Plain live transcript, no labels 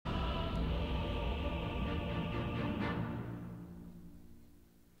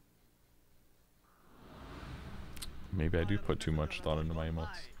Maybe I do put too much thought into my emotes.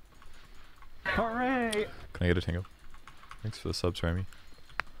 Hooray! Can I get a tango? Thanks for the subs, Remy.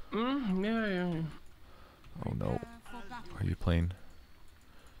 Yeah. Oh no. Are you playing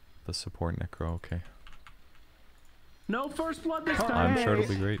the support necro? Okay. No first blood this time. I'm sure it'll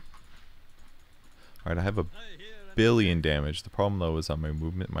be great. Alright, I have a billion damage. The problem though is on my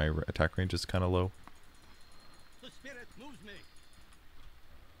movement, my attack range is kind of low.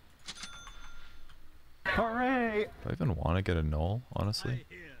 Hooray! Do I even want to get a null, honestly?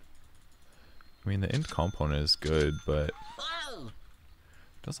 I mean, the int component is good, but it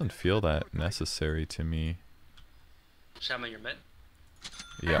doesn't feel that necessary to me. Shaman, your mid?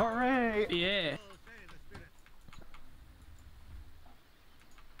 Yeah. Hooray! Yeah.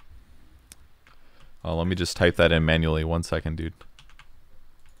 Oh, let me just type that in manually. 1 second, dude.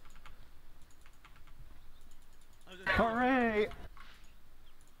 Hooray!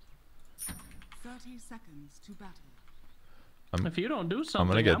 30 seconds to battle. If you don't do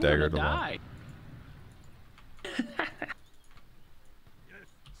something, I'm gonna get daggered a lot. die.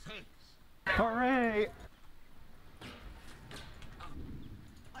 Hooray!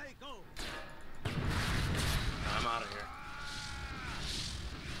 I'm out of here.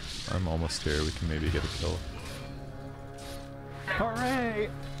 I'm almost here. We can maybe get a kill. Hooray!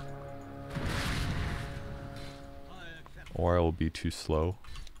 Or I will be too slow.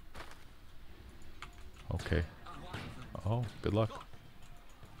 Okay. Oh, good luck.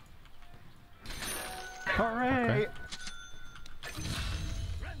 Hooray! Okay.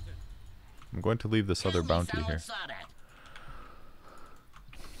 I'm going to leave this other bounty here.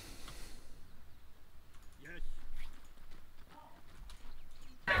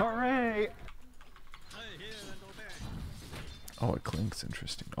 Hooray! Oh, it clinks.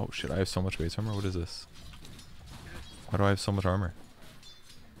 Interesting. Oh shit, I have so much base armor. What is this? Why do I have so much armor?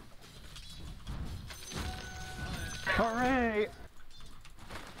 Hooray!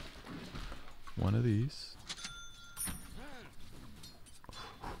 One of these.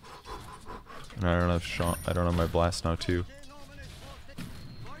 And I don't have shot. I don't have my blast now too.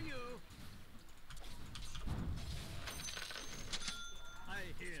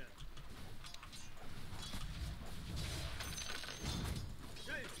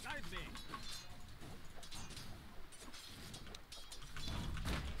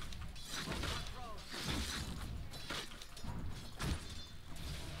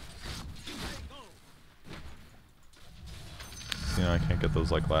 You know, I can't get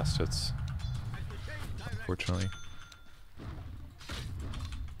those like last hits, unfortunately.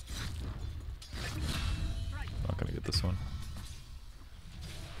 Not gonna get this one.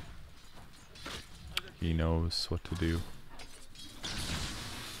 He knows what to do.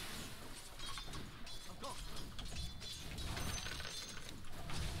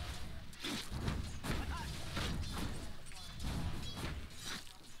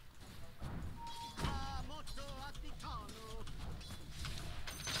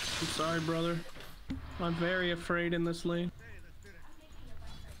 I'm sorry, brother. I'm very afraid in this lane.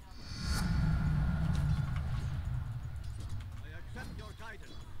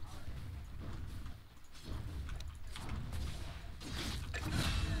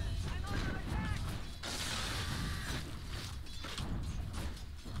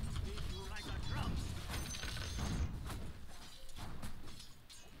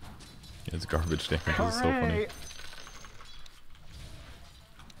 It's garbage damage. This is so funny.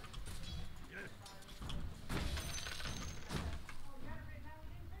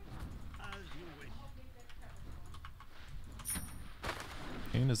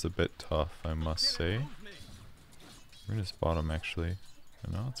 Pain is a bit tough, I must say. We're in his bottom, actually.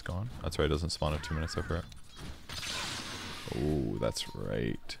 Oh, no, it's gone. That's right, it doesn't spawn in 2 minutes, I forgot. Oh, that's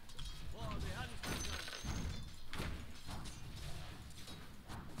right.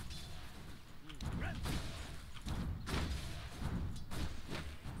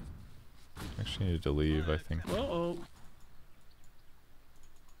 Actually needed to leave, I think. Uh-oh.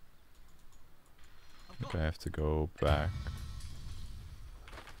 I think I have to go back.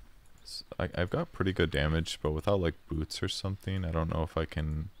 I've got pretty good damage, but without like boots or something, I don't know if I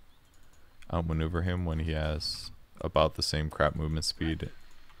can outmaneuver him when he has about the same crap movement speed.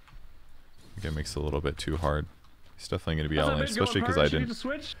 I think it makes it a little bit too hard. He's definitely going to be outlined, especially because I didn't.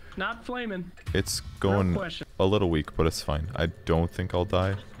 Switch, not flaming. It's going a little weak, but it's fine. I don't think I'll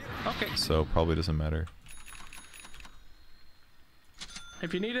die. Okay. So probably doesn't matter.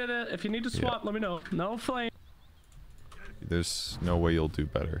 If you need to swap, let me know. No flame. There's no way you'll do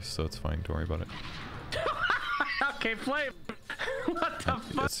better, so it's fine. Don't worry about it. Okay, flame. What the fuck?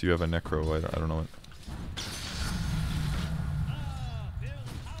 Yes, you have a necro. I don't know it.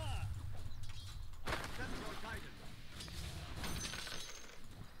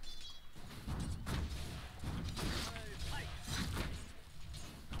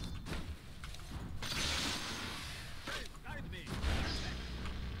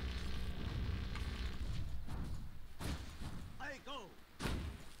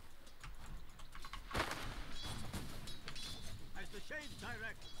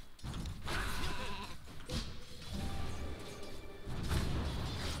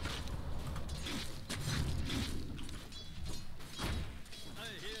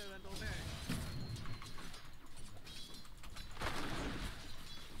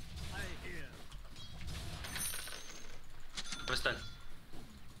 What's done?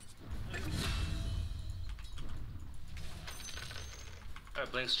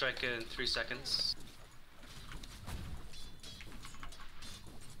 Alright, blink strike in 3 seconds.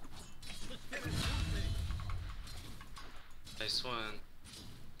 Nice one.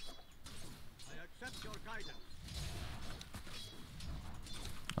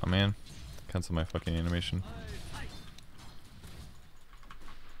 Oh man, cancel my fucking animation.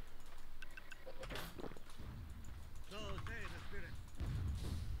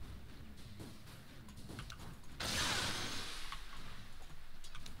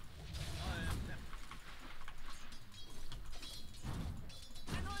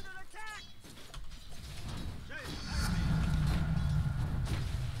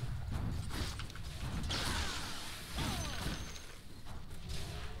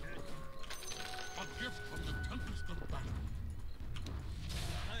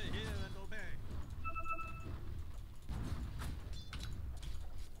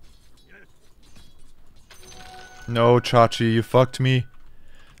 No, Chachi, you fucked me.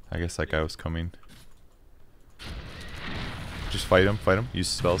 I guess that guy was coming. Just fight him, use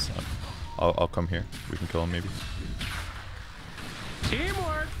spells. I'll come here. We can kill him maybe.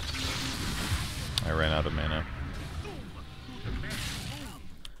 Teamwork! I ran out of mana.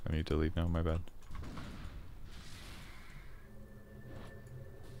 I need to leave now, my bad.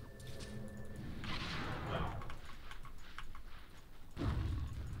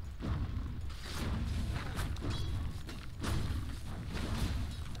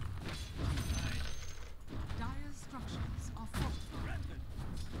 Dire structures are fortified.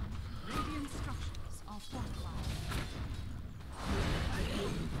 Radiant structures are fortified.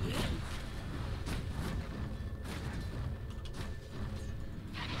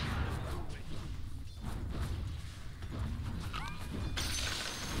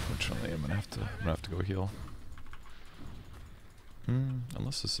 Unfortunately, I'm gonna have to go heal.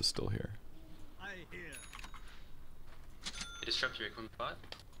 Unless this is still here. You disrupt your equipment bot.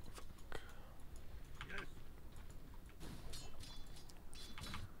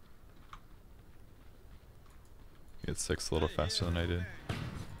 Get 6 a little faster than I did.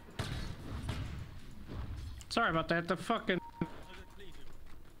 Sorry about that. The fucking I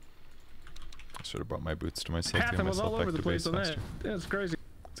should have brought my boots to my safety and Catherine was all myself back over the to place base on that. faster. That's crazy.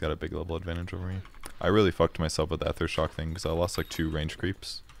 It's got a big level advantage over me. I really fucked myself with that Shock thing because I lost like 2 range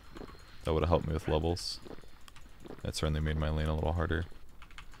creeps. That would have helped me with levels. That certainly made my lane a little harder.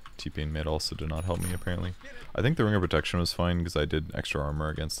 TPing mid also did not help me apparently. I think the Ring of Protection was fine because I did extra armor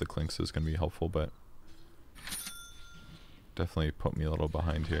against the Clink, so it's going to be helpful, but definitely put me a little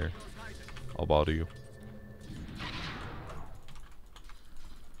behind here. I'll bow to you.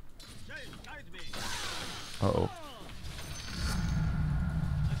 Uh-oh.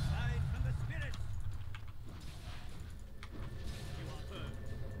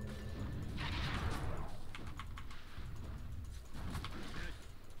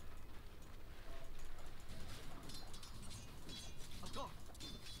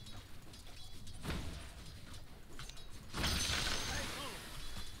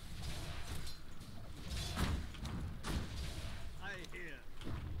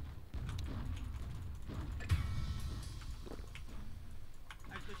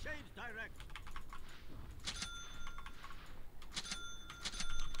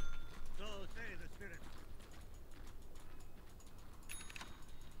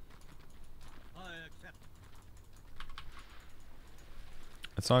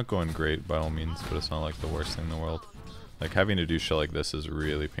 It's not going great by all means, but it's not like the worst thing in the world. Like having to do shit like this is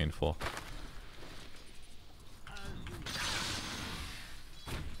really painful.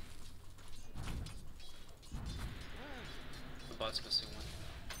 The bot's missing one.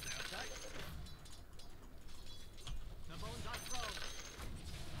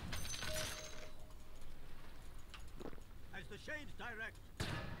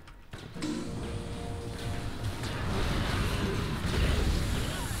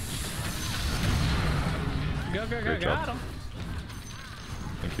 Go, Great got job. him.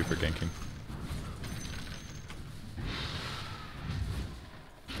 Thank you for ganking.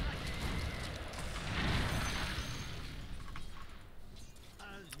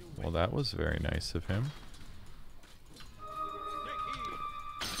 Well, that was very nice of him.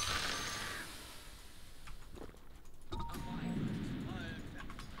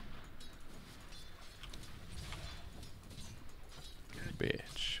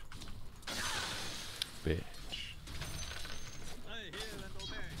 bitch.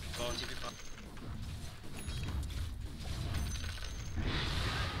 Go on TP pop.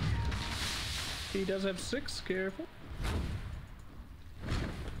 He does have 6, careful.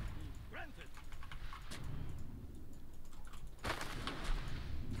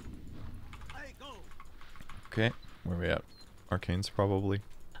 Okay, where we at? Arcane's probably.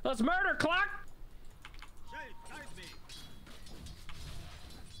 Let's murder clock!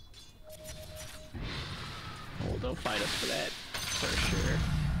 Oh, they'll fight us for that, for sure.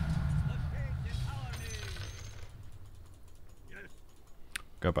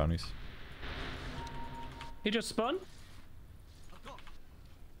 Got bounties. He just spun?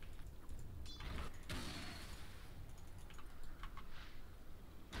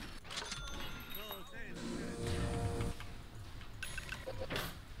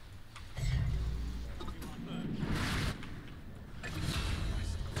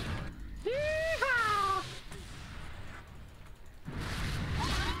 Yeehaw!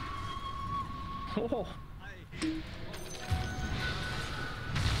 Oh.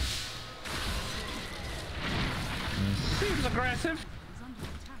 Seems aggressive.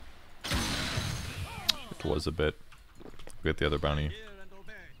 It was a bit. We got the other bounty.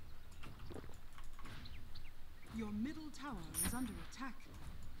 Your middle tower is under attack.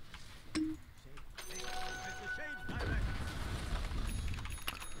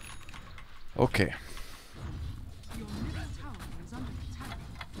 Okay. Your middle tower is under attack.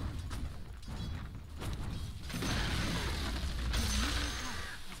 Your middle tower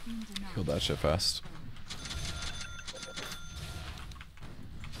has been denied. Kill that shit fast.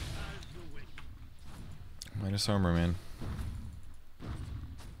 Minus armor, man.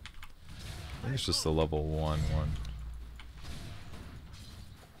 I think it's just a level 1.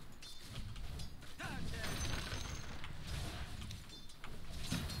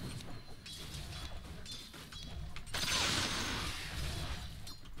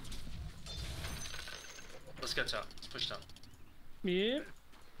 Let's get top. Let's push top. Yeah.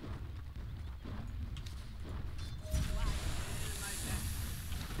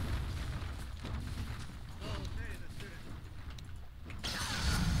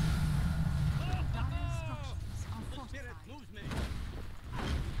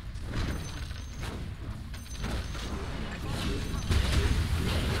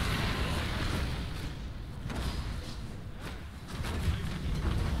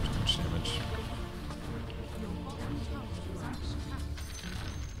 Too much damage.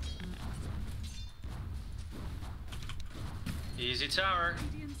 Easy tower.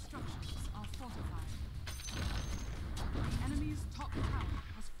 Radiant structures are fortified. The enemy's top tower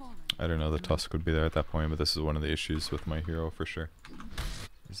has fallen. I don't know, the Tusk would be there at that point, but this is one of the issues with my hero for sure.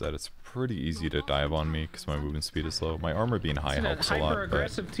 Is that it's pretty easy to dive on me because my movement speed is low. My armor being high See that helps a lot, hyper but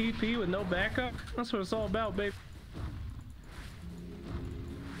aggressive TP with no backup? That's what it's all about, baby.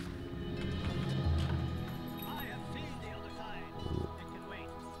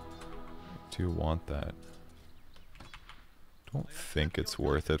 do want that. Don't think it's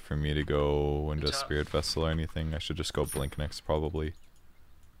worth it for me to go into Spirit Vessel or anything. I should just go Blink next, probably.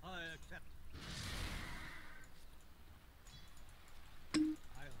 I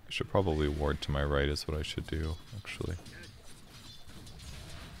should probably ward to my right is what I should do, actually.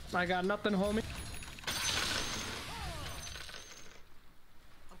 I got nothing, homie.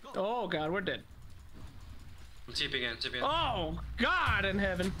 Oh god, we're dead. I'm TPing in, TPing in. Oh god in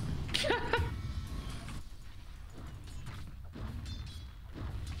heaven.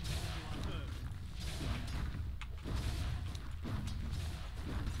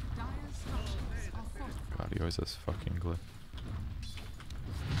 God, he always has fucking glyph.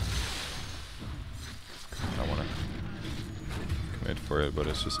 I wanna commit for it, but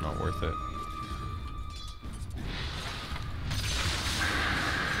it's just not worth it.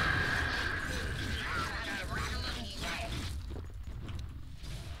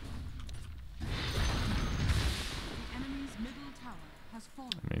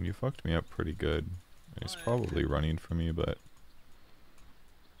 I mean, you fucked me up pretty good. He's probably running for me, but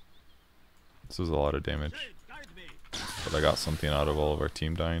this is a lot of damage. But I got something out of all of our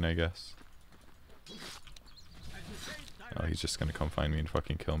team dying, I guess. Oh, he's just gonna come find me and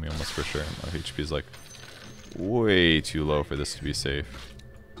fucking kill me almost for sure. My HP is like way too low for this to be safe.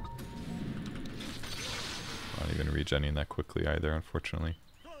 Not even regenning that quickly either, unfortunately.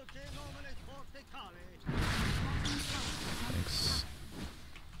 Thanks.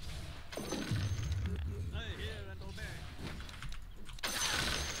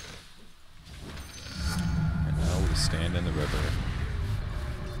 And now we stand in the river.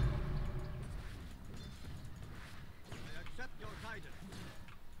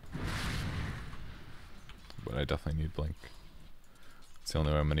 I definitely need blink. It's the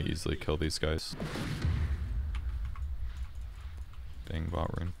only way I'm gonna easily kill these guys. Dang bot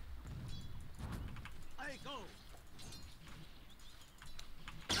rune.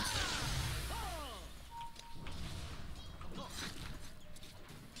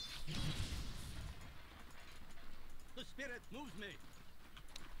 The spirit moves me.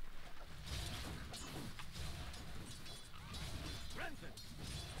 Granted.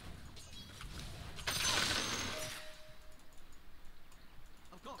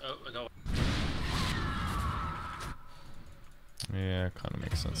 Oh, I got one. Yeah, kind of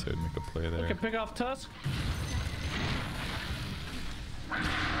makes sense. I'd make a play We there. can pick off Tusk. I'm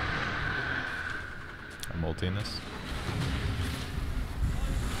ulting this.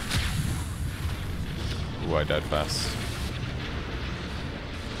 Ooh, I died fast.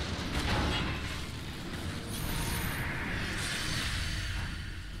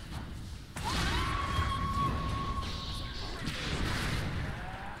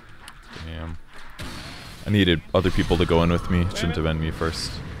 Damn. I needed other people to go in with me. It shouldn't have been me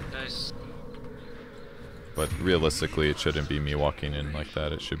first. Nice. But realistically, it shouldn't be me walking in like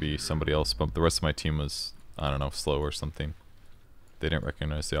that. It should be somebody else. But the rest of my team was, I don't know, slow or something. They didn't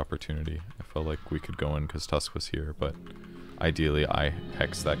recognize the opportunity. I felt like we could go in because Tusk was here, but ideally I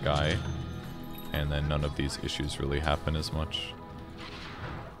hex that guy, and then none of these issues really happen as much.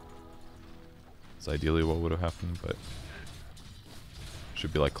 That's ideally what would have happened, but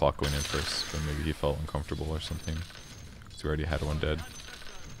should be like Clock going in first, but maybe he felt uncomfortable or something. Because we already had one dead.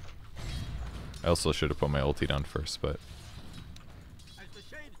 I also should have put my ulti down first, but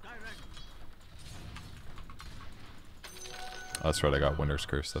that's right, I got Winter's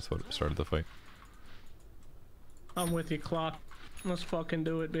Curse. That's what started the fight. I'm with you, Clock. Let's fucking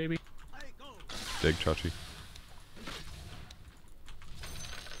do it, baby. Dig, Chachi.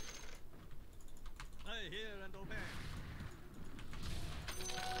 I hear and obey.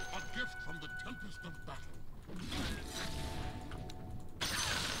 A gift from the tempest of battle.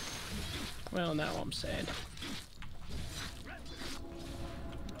 Well, now I'm sad.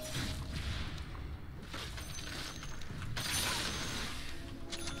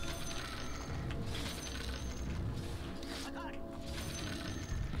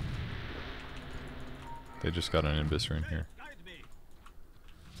 They just got an Imbus rune here. Guide me.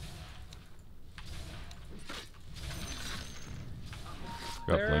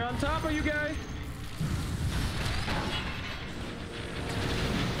 Got They're blink. on top of you guys.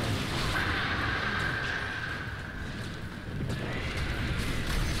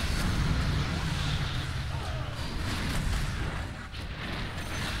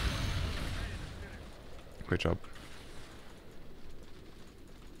 Great job.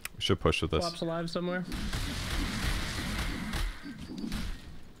 We should push with this. Flop's alive somewhere.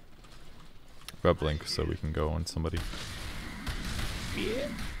 Got blink so we can go on somebody. Yeah.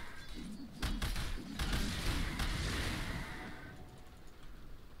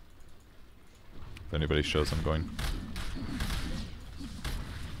 If anybody shows, I'm going.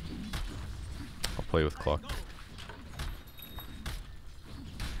 I'll play with Clock.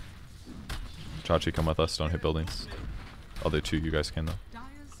 Chachi, come with us. Don't hit buildings. Other two, you guys can though.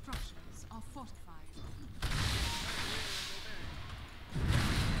 Dire's structures are fortified.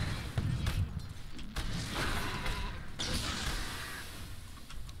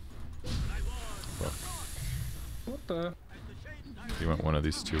 Fuck. What the? He went one of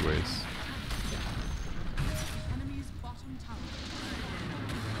these two ways. Enemy's bottom tower.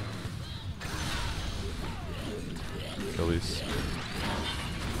 Kill these.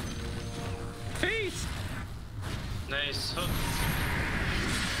 Feast! Nice hook.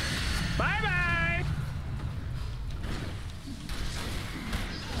 Bye bye!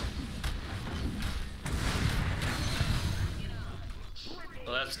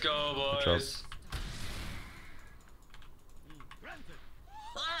 Let's go, Good job. boys.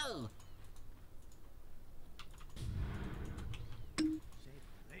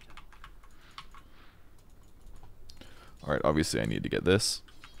 Alright, obviously I need to get this.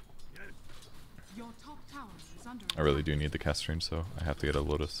 Your top tower is under I really do need the cast range, so I have to get a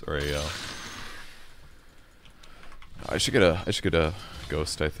Lotus or a I should get a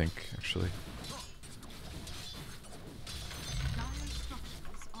Ghost, I think, actually. Dire's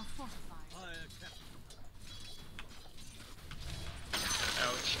structures are fortified.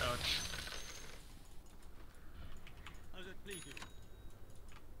 Ouch, ouch. How's it please you?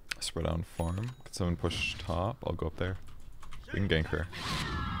 Spread out and farm. Can someone push top? I'll go up there. We can gank her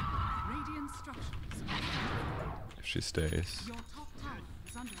Radiant structures. if she stays. Your top tower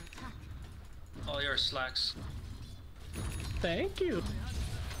is under attack. All your slacks. Thank you.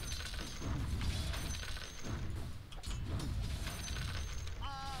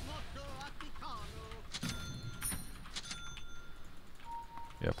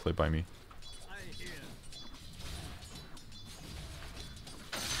 Yeah, play by me. I hear.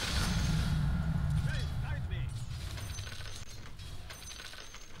 Hey, guide me.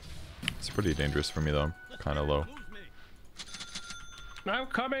 It's pretty dangerous for me though. The I'm kind of spirit low. moves me. I'm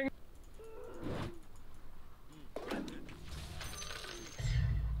coming. Change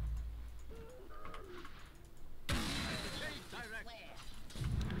direction.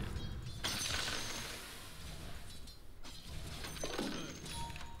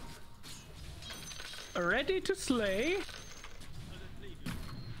 Ready to slay. As it please you.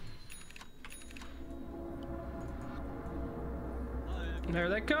 There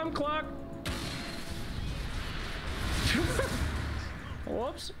they come, clock.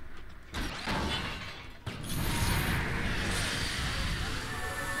 Whoops.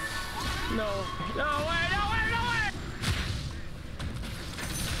 No. No way, no way, no way!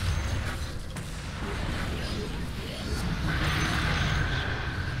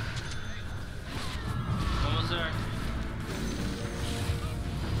 Almost there.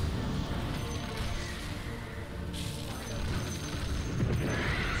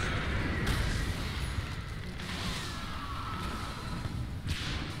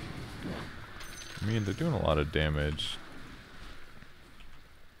 I mean, they're doing a lot of damage.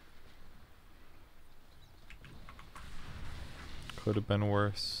 Could have been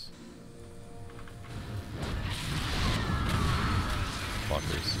worse.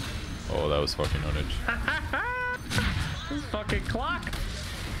 Blockers. Oh, that was fucking ownage. This fucking clock.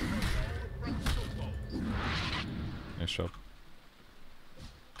 Nice job.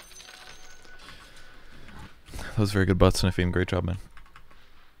 That was very good butt sniffing. Great job, man.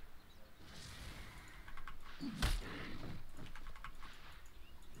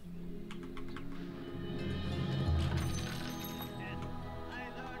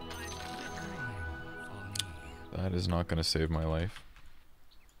 That is not going to save my life.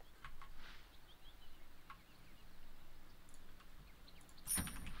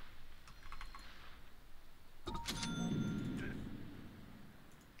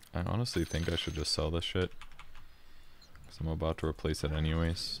 I honestly think I should just sell this shit. Because I'm about to replace it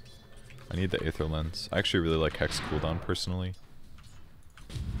anyways. I need the Aether Lens. I actually really like Hex cooldown personally.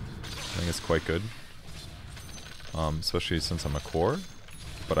 I think it's quite good. Especially since I'm a core.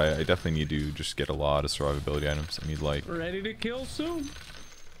 But I definitely need to just get a lot of survivability items. I need like... Ready to kill soon.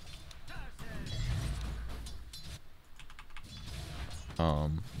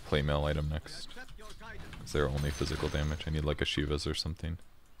 Plate mail item next. Accept your guidance. Is there only physical damage? I need like a Shiva's or something.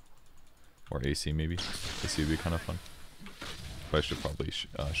 Or AC maybe. AC would be kind of fun. But I should probably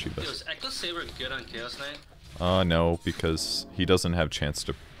Yo, Shiva's. is Echo Saber good on Chaos Knight? No, because he doesn't have chance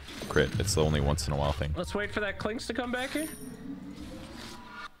to crit. It's the only once in a while thing. Let's wait for that Clinks to come back here.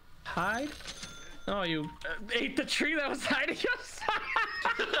 Hide? Oh, you ate the tree that was hiding us?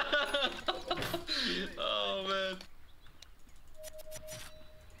 Oh man.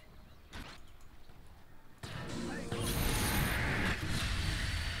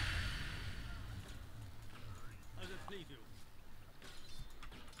 As it please you.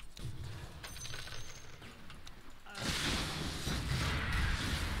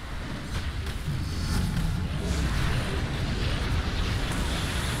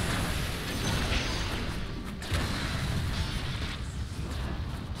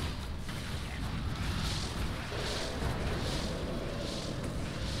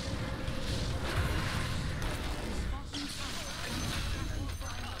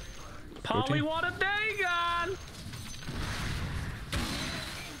 Polly want a Dagon!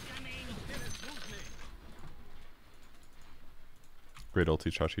 Great ulti,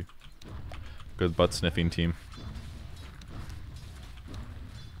 Chachi. Good butt sniffing team.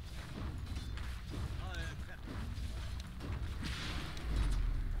 I accept.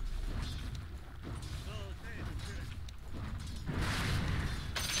 So say the spirit.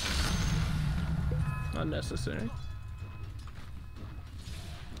 Unnecessary.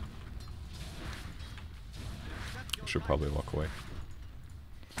 Should probably walk away.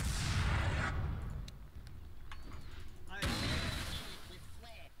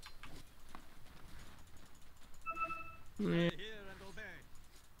 Hear and obey.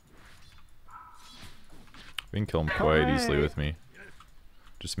 We can kill him quite easily with me.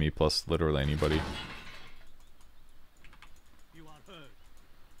 Just me plus literally anybody. You are heard.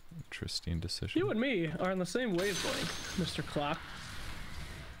 Interesting decision. You and me are on the same wavelength, Mr. Clock.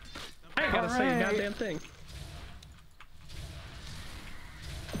 I ain't gotta say a goddamn thing.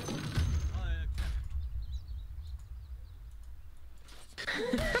 I accept.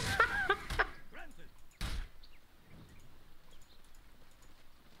 Granted.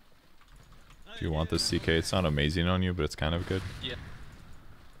 Do you want this CK? It's not amazing on you, but it's kind of good. Yeah.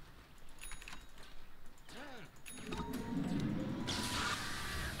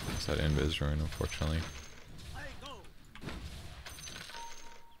 Lost that invis rune, unfortunately. I go.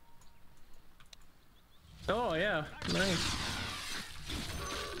 Oh yeah, nice.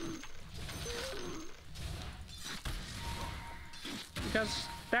 Because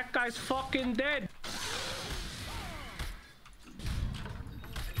that guy's fucking dead.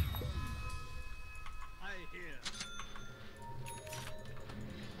 I hear.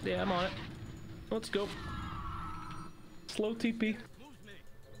 Yeah, I'm on it. Let's go. Slow TP. Moves me.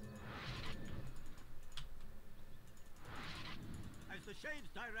 As the shades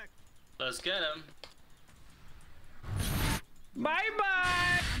direct. Let's get him. Bye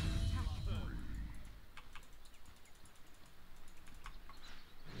bye.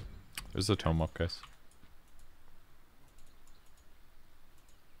 There's a tome up, guys.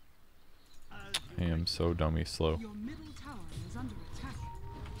 I am so dummy slow. Your middle tower is under attack.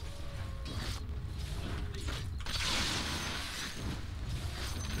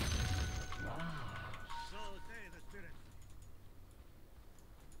 So say the spirit.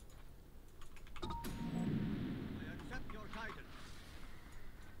 I accept your guidance.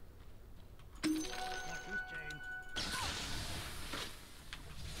 Nothing's changed.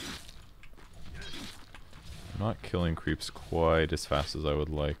 I'm not killing creeps quite as fast as I would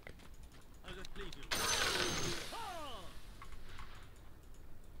like. As it please you.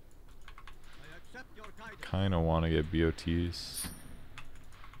 I accept your guidance. Kinda wanna get BOTs.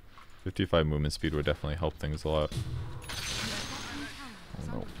 55 movement speed would definitely help things a lot. Your bottom tower is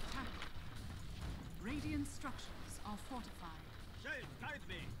Oh, no. under attack. Radiant structures are fortified. Shades guide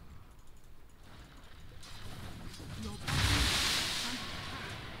me. Your bottom tower is under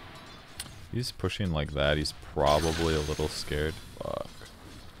attack. He's pushing like that, he's probably a little scared. Fuck.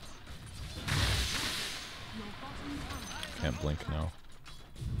 Your bottom tower is Can't blink now.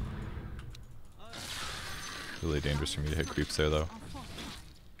 Really dangerous for me to hit creeps there though. are fortified.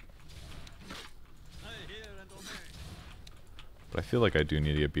 I hear and obey. But I feel like I do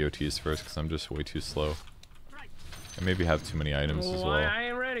need to get BOTs first because I'm just way too slow. I maybe have too many items as Oh, well I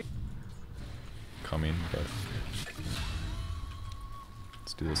ain't ready. coming, but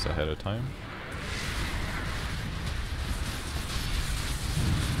let's do this ahead of time.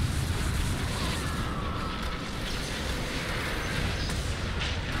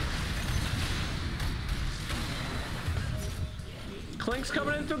 Clink's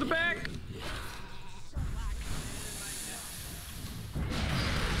coming in through the back.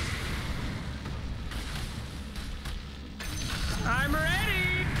 I'm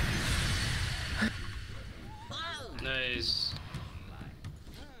ready. Nice.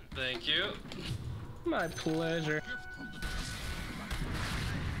 Thank you. My pleasure.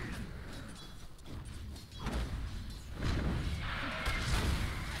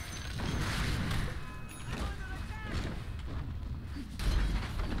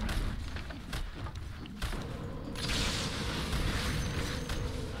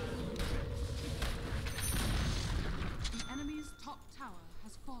 The enemy's top tower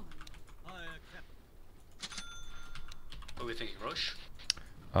has fallen. I accept. What are we thinking, Roche?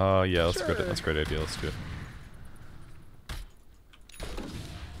 Yeah, that's Sure. good. That's a great idea. Let's do it.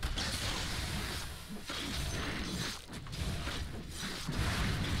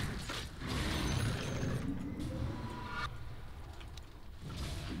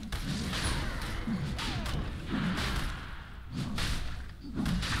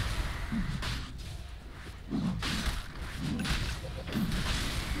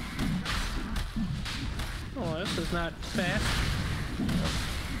 Oh, this is not fast.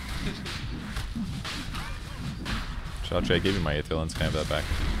 Chachi, I gave you my Aether Lens. Can I have that back?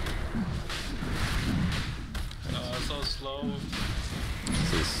 So slow.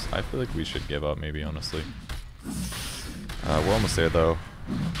 This is, I feel like we should give up, maybe, honestly. We're almost there, though.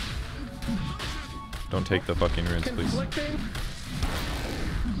 Don't take the fucking runes, please. Conflicting.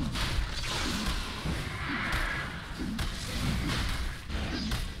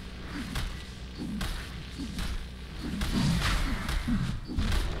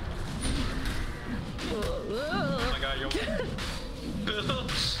 I got you.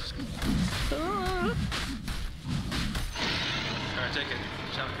 Alright, take it.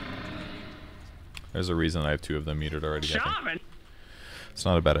 Shaman. There's a reason I have two of them metered already. I think. Shaman. It's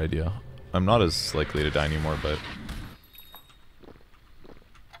not a bad idea. I'm not as likely to die anymore, but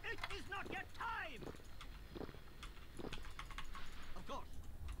It is not yet time. Of course.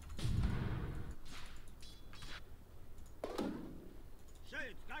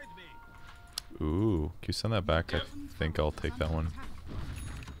 Shades guide me. ooh, can you send that back? I Yep. think I'll take that one.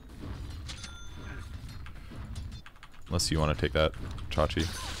 Unless you want to take that, Chachi.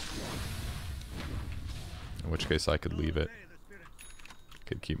 In which case I could leave it. Obey the spirit.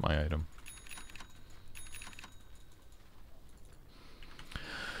 could keep my item.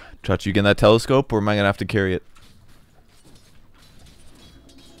 Chachi, you getting that telescope, or am I gonna have to carry it?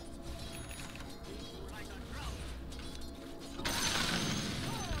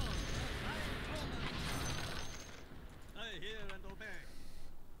 I hear and obey.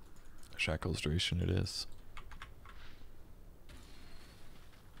 Shackles duration it is.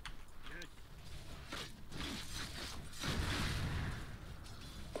 Yes.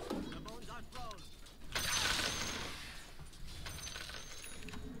 The bones are thrown.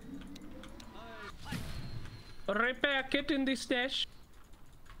 I fight. Repair kit in the stash.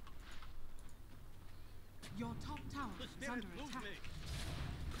 Your top tower The is spirit under moves attack. me.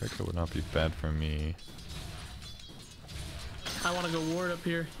 Pekka would not be bad for me. I want to go ward up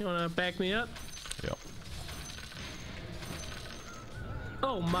here. You want to back me up? Yep.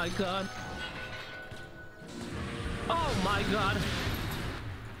 Oh my god. Oh my god.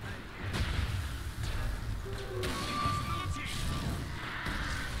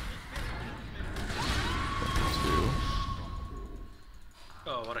 Two.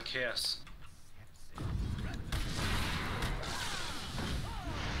 Oh, what a chaos.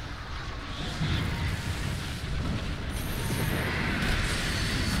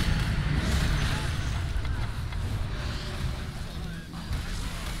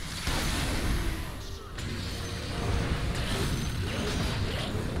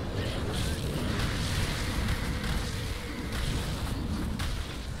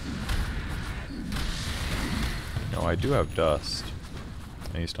 No, I do have dust.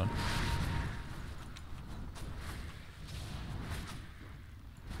 And he's done.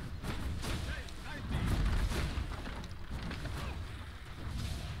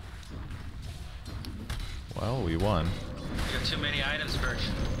 Well, we won. You got too many items, Purge.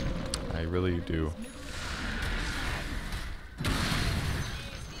 I really do.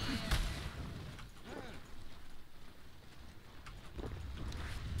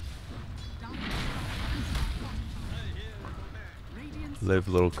 Down. Radiant's Live,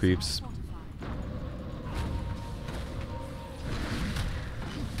 little creeps. fortified.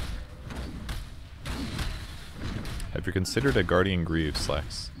 Have you considered a Guardian Greaves,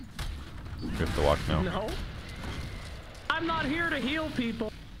 Lex? You have to walk now. No. I'm not here to heal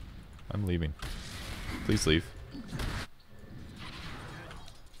people. I'm leaving. Please leave.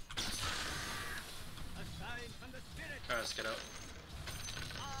 A sign from the spirit. Alright, let's get out.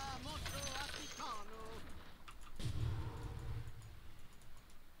 Ah, mostro africano.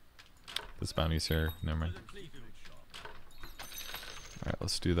 This bounty's here. Never mind. Doesn't please you. Alright,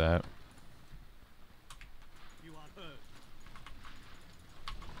 let's do that. You are heard.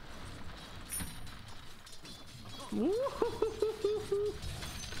 Woo-hoo-hoo-hoo-hoo.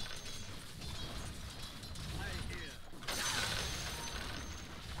 I hear.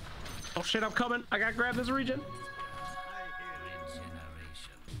 Oh shit, I'm coming. I gotta grab this region. I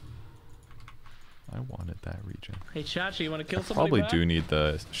hear. I wanted that region. Hey Chachi, you wanna kill I somebody? probably back? do need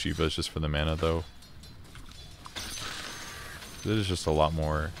the Shivas just for the mana, though. This is just a lot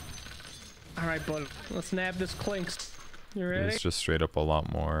more. Alright, bud. Let's nab this clinks. You ready? It's just straight up a lot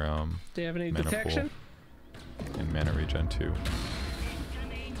more Do you have any mana detection? pool and mana regen too.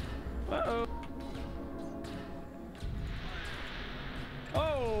 Uh-oh.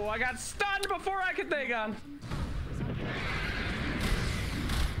 Oh, I got stunned before I could think on.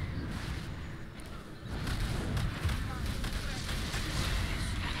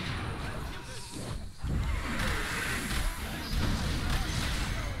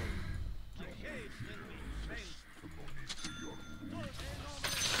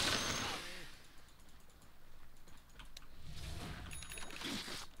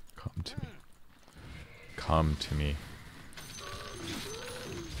 Come to me. Come to me.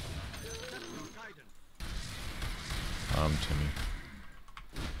 Guidance. Come to me.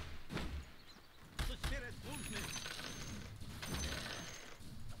 The spirit moves me.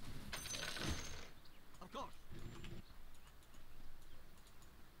 Of course.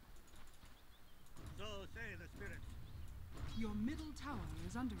 So say the spirit. Your middle tower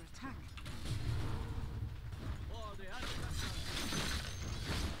is under attack. For the ancestors.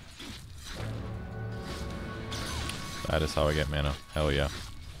 That is how I get mana. Hell yeah.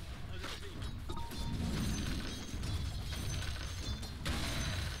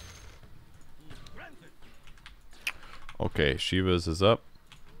 Granted. Okay, Shiva's is up.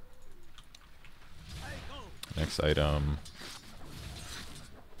 I go. Next item.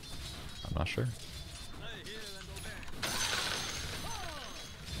 I'm not sure. I hear and obey.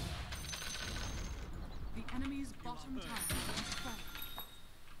 The enemy's bottom tower has fallen.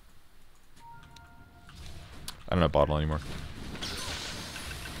 I don't have bottle anymore.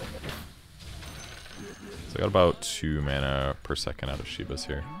 So I got about 2 mana per second out of Shiba's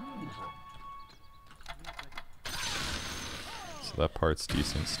here. So that part's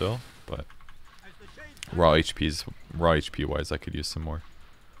decent still, but raw HP wise, I could use some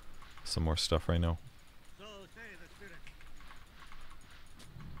more stuff right now. So say the spirit.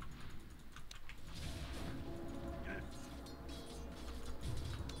 Yes.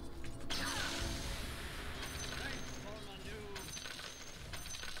 Light fall on you.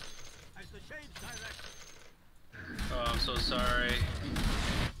 As the shades direct. Oh, I'm so sorry.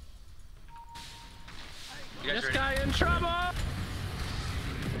 You guys This ready? guy in trouble!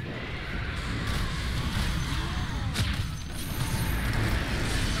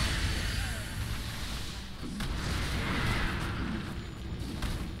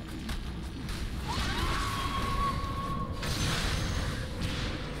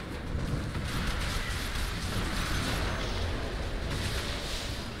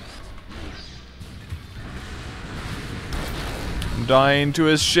 I'm dying to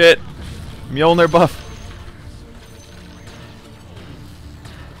his shit. Mjolnir buff.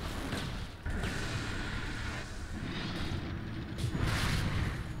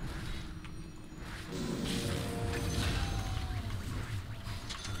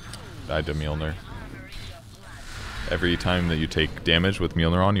 Died to Mjolnir. Every time that you take damage with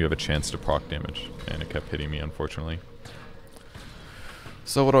Mjolnir on, you have a chance to proc damage. And it kept hitting me, unfortunately.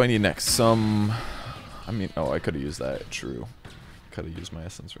 So what do I need next? I mean, oh, I could have used that. True. Could have used my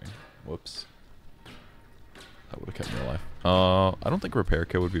Essence Ring. Whoops. That would have kept me alive. I don't think Repair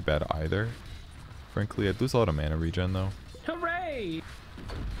Kit would be bad either. Frankly, I'd lose a lot of mana regen, though. Hooray! A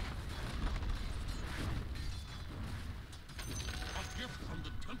gift from the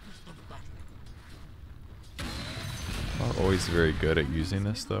tempest of battle. Not always very good at using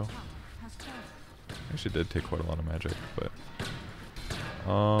this, though. Has fallen. Actually did take quite a lot of magic, but...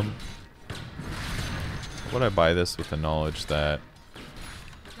 would I buy this with the knowledge that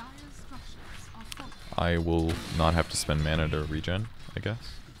Dire's structures are falling. I will not have to spend mana to regen, I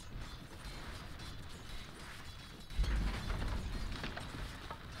guess?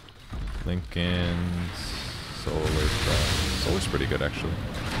 Lincoln's Solar's pretty good, actually.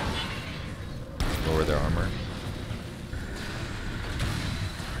 Lower their armor.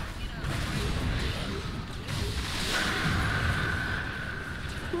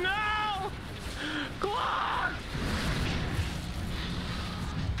 No! Clark!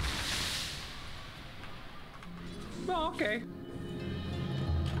 Oh, okay.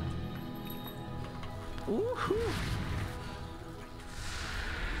 Woohoo!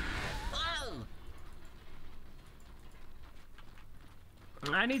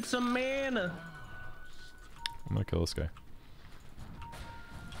 I need some mana. I'm gonna kill this guy.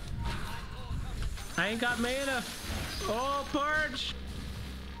 I ain't got mana. Oh, Purge!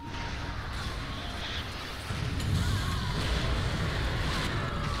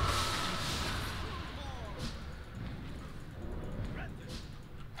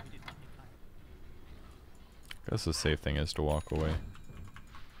 Guess the safe thing is to walk away.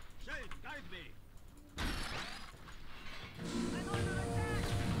 Shades guide me.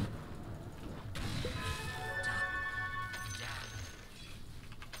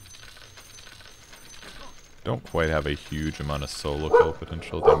 Don't quite have a huge amount of solo kill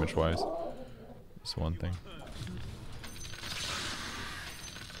potential damage wise. That's one thing.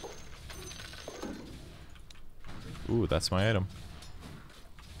 Ooh, that's my item.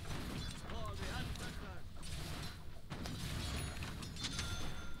 For the ancestors.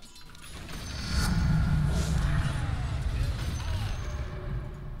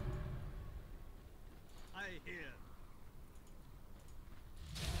 I hear.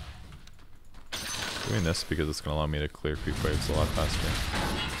 Doing this because it's gonna allow me to clear creep waves a lot faster.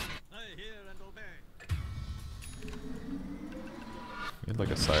 I hear and obey. Need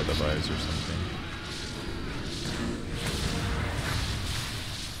like a side device or something.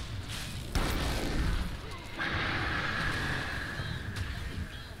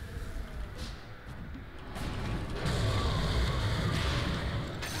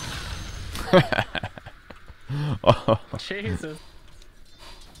 Oh, Jesus.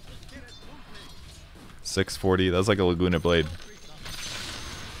 640. That's like a Laguna Blade.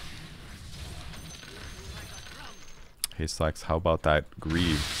 Hey Slacks, how about that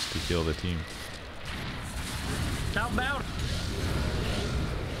Greaves to heal the team? How about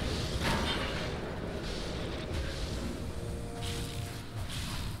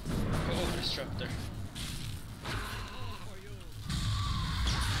Oh, Disruptor.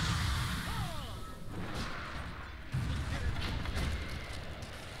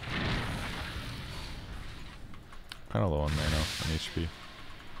 Kinda low on mana, on HP.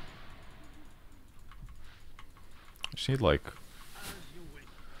 I just need like As you wish.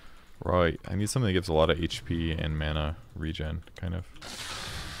 right. I need something that gives a lot of HP and mana regen, kind of.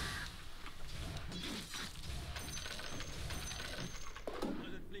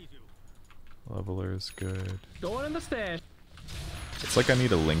 Does it please you? Leveler is good. Going in the stash. It's like I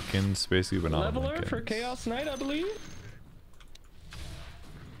need a Lincoln's basically, but not a Leveler Lincoln's. for Chaos Knight, I believe.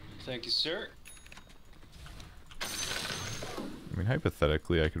 Thank you, sir. I mean,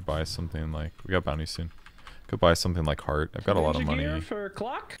 hypothetically, I could buy something like we got bounty soon. Could buy something like Heart. I've got a lot of Ninja gear money, for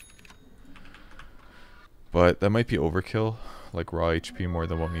Clock. but that might be overkill. Like raw HP more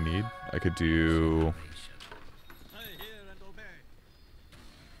than what we need. I could do I hear and obey.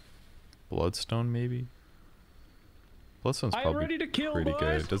 Bloodstone maybe. Bloodstone's I'm probably ready to kill, pretty good.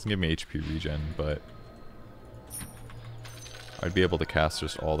 boys. It doesn't give me HP regen, but I'd be able to cast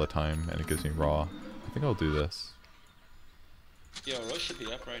just all the time, and it gives me raw. I think I'll do this. Yo, Rush should be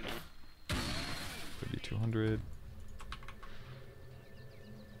up right now. 3200.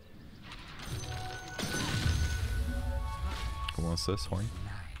 What's this horn?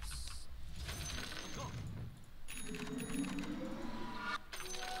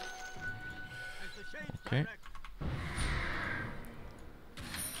 As the shades Okay. direct.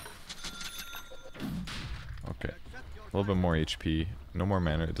 Okay. Accept your A little bit more HP. No more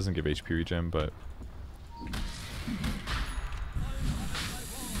mana. It doesn't give HP regen, but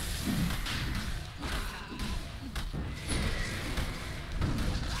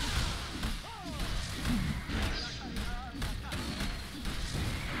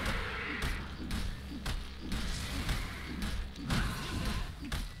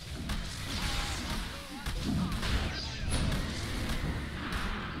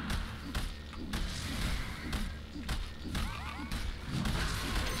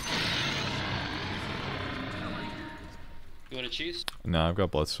You want to cheese? no, I've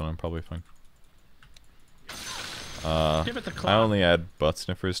got Bloodstone. I'm probably fine. Give it the I Clock. only add butt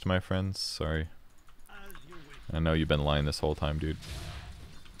sniffers to my friends. Sorry. as you wish. I know you've been lying this whole time, dude.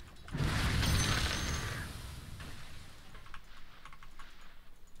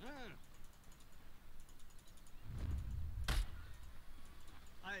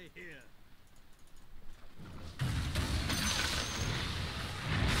 I hear.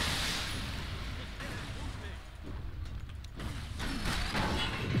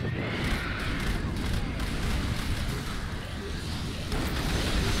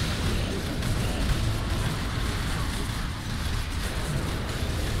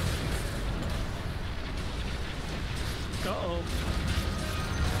 Uh-oh.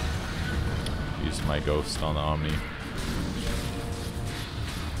 Used my ghost on the Omni.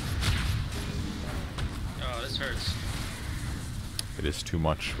 Oh, this hurts. It is too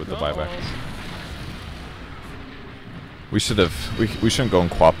much with the Uh-oh. buyback. We should have. We shouldn't go in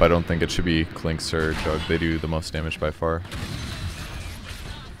Quap. I don't think it should be Clinks or Jug. They do the most damage by far.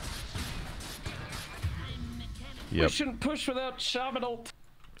 We Yep. shouldn't push without Shaman ult.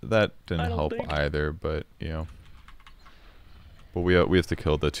 That I didn't don't help think. either, but you know. But we have to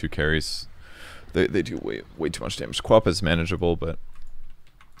kill the two carries. They do way too much damage. Quap is manageable, but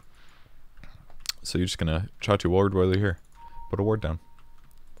so you're just gonna Chachi ward while you're here. Put a ward down.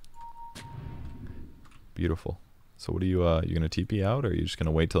 Beautiful. So what are you you gonna TP out, or are you just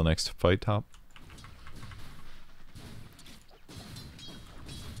gonna wait till the next fight top?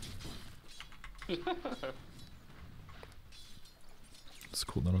 It's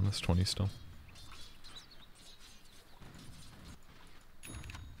cooldown on this 20 still.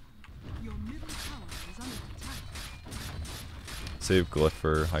 Your middle tower is under attack. Save Glyph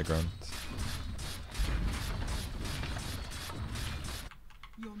for high ground.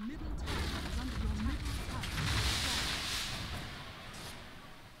 Your middle tower is under your middle tower.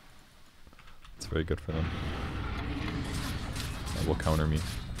 It's very good for them. That will counter me.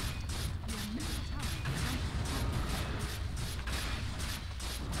 Your middle tower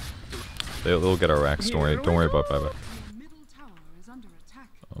is under They'll get our racks. Don't worry. Here Don't we worry about go. buyback. your middle tower is under attack.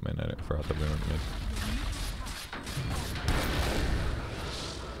 Oh man, I forgot that we went mid.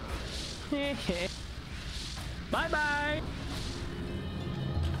 Bye-bye.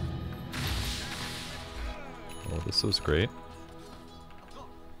 Oh, this was great.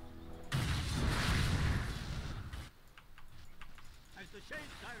 As the shades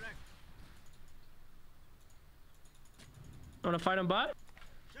direct. Wanna fight him bot?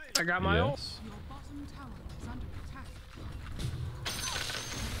 I got my ult. Yes. Your bottom tower is under attack.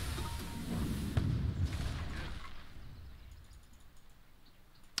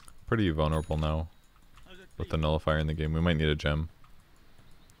 Pretty vulnerable now As it with please. the nullifier in the game. We might need a gem.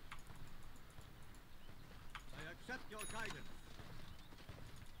 I accept your guidance.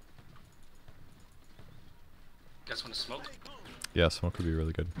 Guys want to smoke? Yeah, smoke could be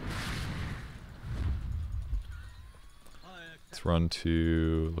really good. Let's run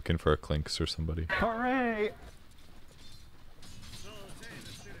to looking for a Clinks or somebody. Hooray!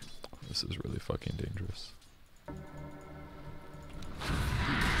 This is really fucking dangerous.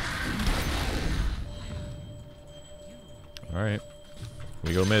 Alright.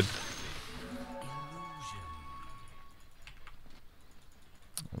 We go mid.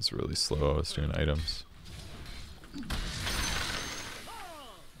 That was really slow. I was doing items.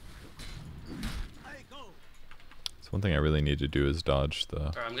 So one thing I really need to do is dodge the...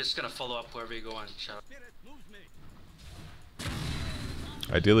 Alright, I'm just gonna follow up wherever you go on. Shout.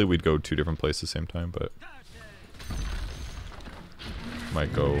 Ideally we'd go 2 different places same time, but...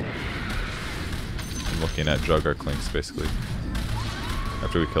 Might go... I'm looking at Jug or Clinks basically.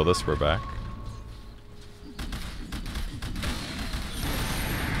 After we kill this, we're back.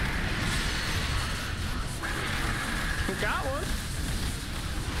 We got one.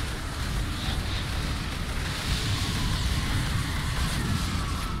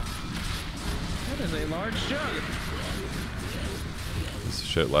 That is a large jug. This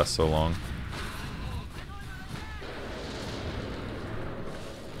shit lasts so long.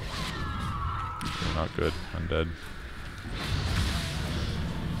 Not good. I'm dead.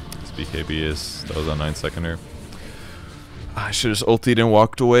 This BKB is... That was a 9-seconder. I should have just ultied and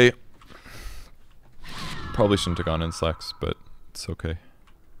walked away. Probably shouldn't have gone in slacks, but it's okay.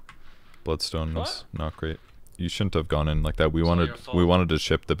 Bloodstone was not great. You shouldn't have gone in like that. We wanted to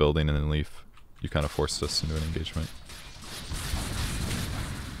ship the building and then leave. You kind of forced us into an engagement.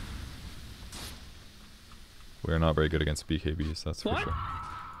 We're not very good against BKBs, that's for sure.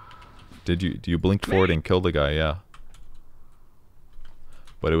 You blinked forward and killed the guy, yeah.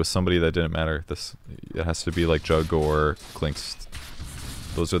 But it was somebody that didn't matter. It has to be like Jug or Clinks.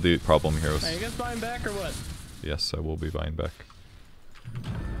 Those are the problem heroes. Are you guys buying back or what? Yes, I will be buying back.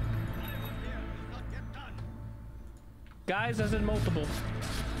 Guys, as in multiple.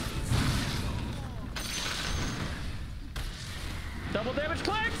 Double damage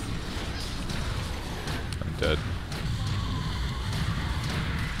clicks! I'm dead.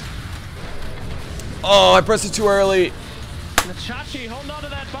 Oh, I pressed it too early! The Chachi holding on to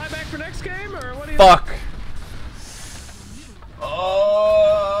that buyback for next game, or what do you... Fuck!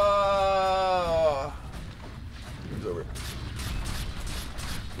 Oh! It's over.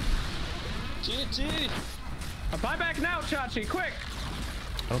 GG! A buyback now, Chachi, quick!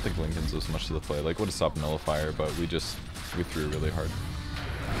 I don't think Lincoln's was much to the play. Like, would have stopped Nullifier, but we threw really hard.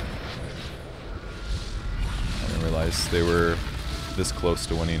 I didn't realize they were this close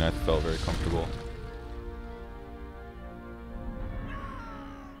to winning. I felt very comfortable.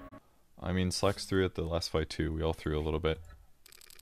 I mean, Slacks threw at the last fight too. We all threw a little bit.